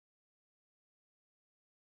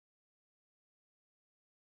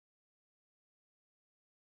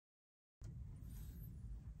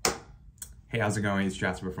Hey, how's it going? It's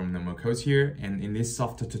Jasper from Nomo Codes here, and in this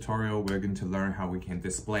Softr tutorial, we're going to learn how we can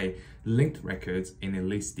display linked records in a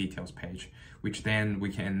list details page, which then we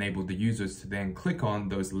can enable the users to then click on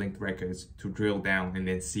those linked records to drill down and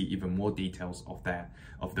then see even more details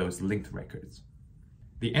of those linked records.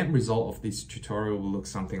 The end result of this tutorial will look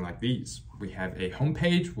something like these. We have a home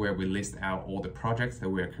page where we list out all the projects that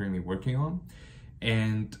we are currently working on,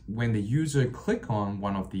 and when the user click on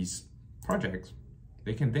one of these projects,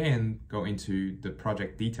 they can then go into the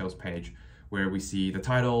project details page where we see the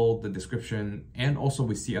title, the description, and also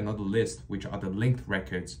we see another list, which are the linked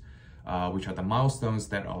records, which are the milestones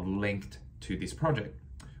that are linked to this project.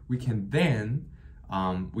 We can then,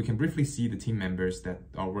 we can briefly see the team members that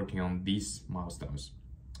are working on these milestones.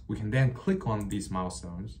 We can then click on these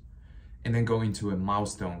milestones and then go into a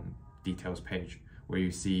milestone details page where you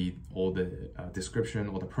see all the description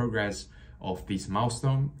or the progress of this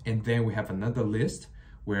milestone, and then we have another list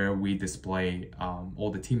where we display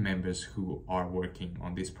all the team members who are working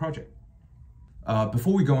on this project.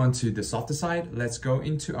 Before we go on to the Softr side, let's go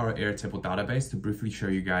into our Airtable database to briefly show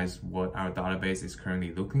you guys what our database is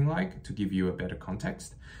currently looking like to give you a better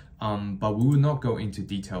context. But we will not go into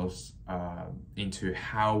details into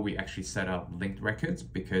how we actually set up linked records,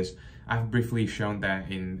 because I've briefly shown that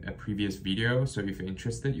in a previous video. So if you're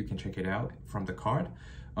interested, you can check it out from the card.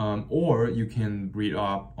 Or you can read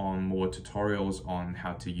up on more tutorials on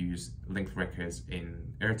how to use linked records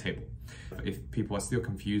in Airtable. If people are still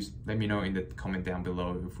confused, let me know in the comment down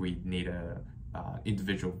below if we need a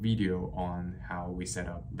individual video on how we set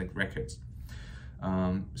up linked records.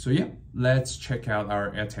 So yeah, let's check out our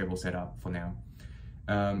Airtable setup for now.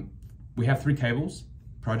 We have 3 tables: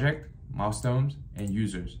 project, milestones, and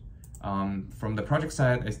users. From the project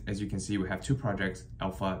side, as you can see, we have 2 projects,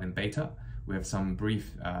 alpha and beta. We have some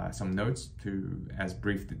notes as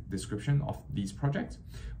brief description of these projects.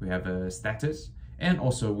 We have a status, and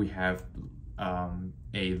also we have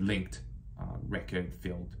a linked record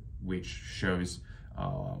field, which shows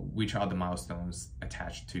which are the milestones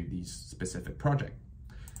attached to these specific project.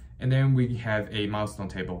 And then we have a milestone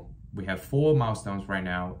table. We have 4 milestones right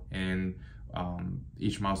now, and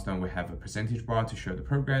each milestone will have a percentage bar to show the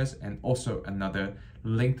progress, and also another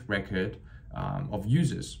linked record of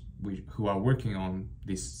users who are working on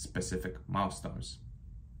these specific milestones.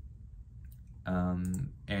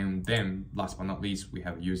 And then last but not least, we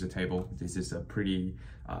have a user table. This is a pretty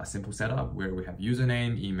simple setup where we have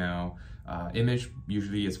username, email, image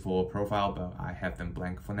usually is for profile, but I have them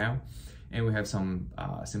blank for now. And we have some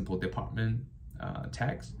simple department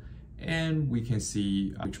tags, and we can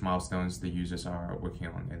see which milestones the users are working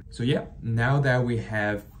on. And so yeah, now that we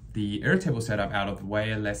have the Airtable setup out of the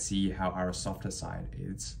way, let's see how our Softr side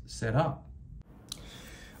is set up.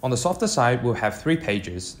 On the Softr side, we'll have 3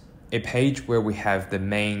 pages. A page where we have the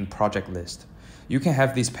main project list. You can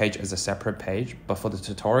have this page as a separate page, but for the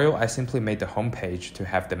tutorial, I simply made the home page to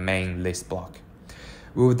have the main list block.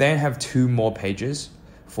 We will then have 2 more pages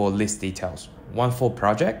for list details, one for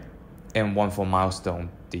project and one for milestone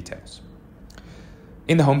details.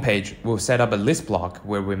 In the home page, we'll set up a list block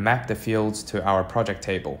where we map the fields to our project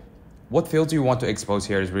table. What fields you want to expose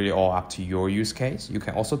here is really all up to your use case. You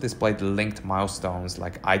can also display the linked milestones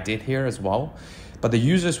like I did here as well, but the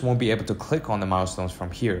users won't be able to click on the milestones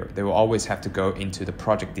from here. They will always have to go into the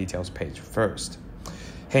project details page first.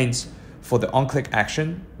 Hence, for the on-click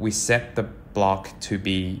action, we set the block to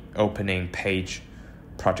be opening page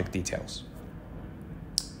project details.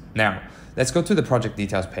 Now, let's go to the project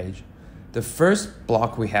details page. The first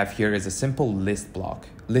block we have here is a simple list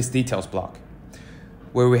details block,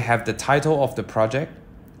 where we have the title of the project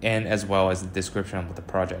and as well as the description of the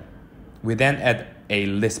project. We then add a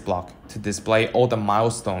list block to display all the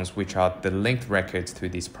milestones which are the linked records to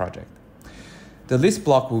this project. The list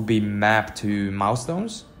block will be mapped to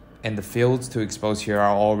milestones, and the fields to expose here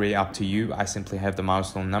are already up to you. I simply have the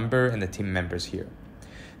milestone number and the team members here.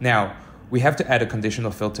 Now, we have to add a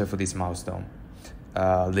conditional filter for this milestone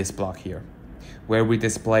list block here, where we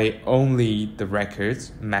display only the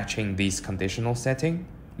records matching this condition setting,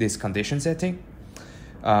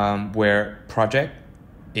 where project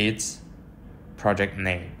is project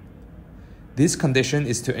name. This condition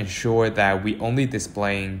is to ensure that we're only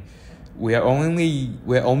displaying the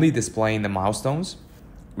milestones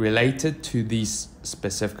related to this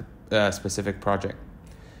specific project.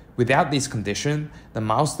 Without this condition, the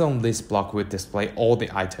milestone list block will display all the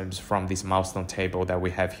items from this milestone table that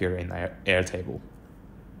we have here in Airtable.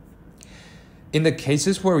 In the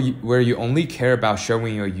cases where you only care about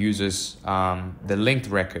showing your users the linked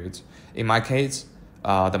records, in my case,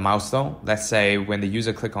 the milestone. Let's say when the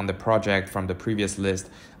user click on the project from the previous list,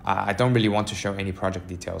 I don't really want to show any project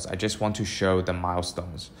details. I just want to show the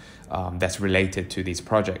milestones that's related to this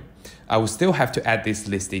project. I will still have to add this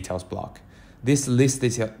list details block. This list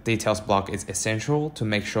details block is essential to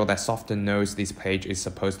make sure that Softr knows this page is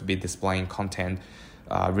supposed to be displaying content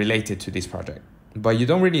related to this project. But you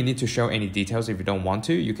don't really need to show any details if you don't want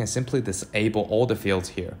to. You can simply disable all the fields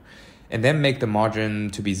here and then make the margin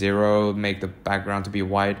to be 0, make the background to be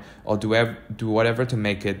white, or do whatever to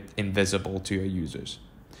make it invisible to your users.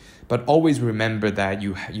 But always remember that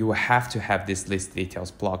you will have to have this list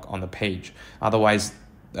details block on the page. Otherwise,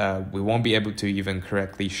 we won't be able to even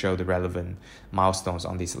correctly show the relevant milestones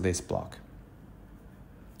on this list block.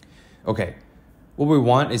 Okay, what we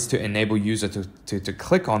want is to enable user to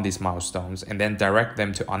click on these milestones and then direct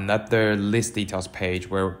them to another list details page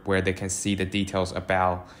where they can see the details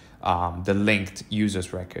about the linked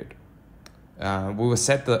users record. We will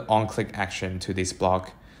set the on-click action to this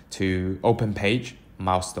block to open page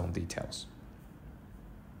milestone details.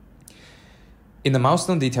 In the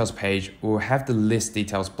milestone details page, we will have the list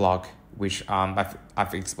details block, which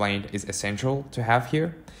I've explained is essential to have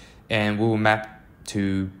here, and we will map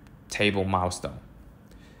to table milestone.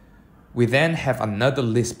 We then have another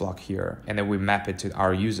list block here, and then we map it to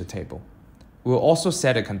our user table. We'll also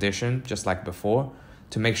set a condition, just like before,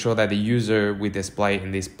 to make sure that the user we display in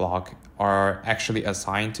this block are actually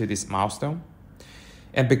assigned to this milestone.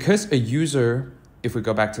 And because a user, if we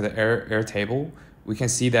go back to the Airtable, we can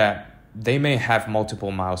see that they may have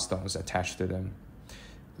multiple milestones attached to them.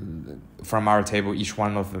 From our table, each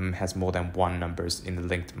one of them has more than 1 numbers in the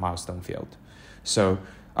linked milestone field. So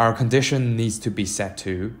our condition needs to be set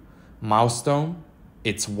to milestone,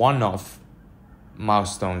 it's one of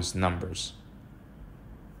milestone's numbers.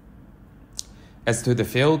 As to the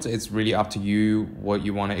fields, it's really up to you what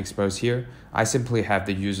you want to expose here. I simply have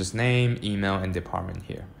the user's name, email, and department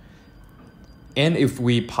here. And if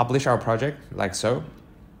we publish our project like so,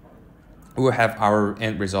 we'll have our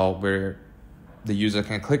end result where the user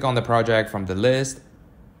can click on the project from the list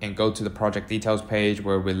and go to the project details page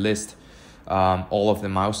where we list all of the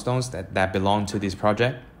milestones that belong to this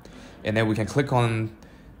project. And then we can click on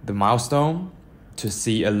the milestone to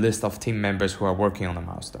see a list of team members who are working on the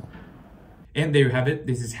milestone. And there you have it.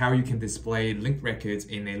 This is how you can display linked records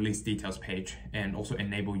in a list details page and also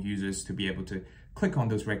enable users to be able to click on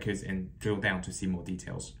those records and drill down to see more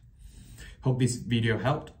details. Hope this video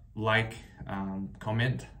helped. Like,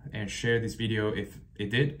 comment, and share this video if it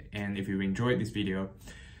did. And if you enjoyed this video,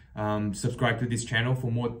 subscribe to this channel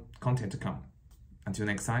for more content to come. Until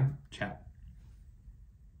next time, ciao.